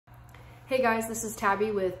Hey guys, this is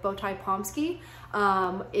Tabby with Bowtie Pomsky.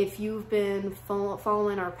 If you've been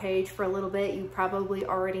following our page for a little bit, you probably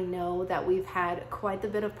already know that we've had quite a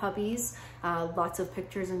bit of puppies, lots of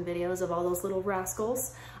pictures and videos of all those little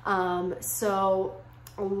rascals. So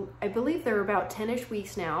I believe they're about 10-ish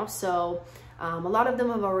weeks now. So a lot of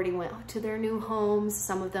them have already went to their new homes.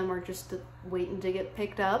 Some of them are just waiting to get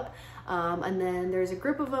picked up. And then there's a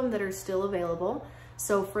group of them that are still available.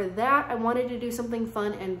 So for that, I wanted to do something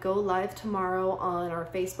fun and go live tomorrow on our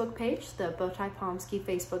Facebook page, the Bowtie Pomsky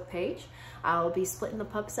Facebook page. I'll be splitting the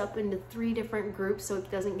pups up into 3 different groups so it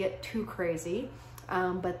doesn't get too crazy.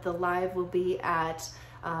 But the live will be at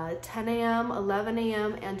 10 a.m., 11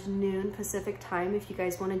 a.m., and noon Pacific time if you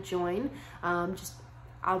guys want to join.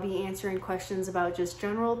 I'll be answering questions about just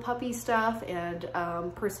general puppy stuff and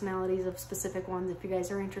personalities of specific ones if you guys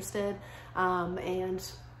are interested. And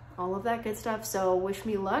all of that good stuff. So wish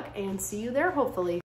me luck and see you there hopefully.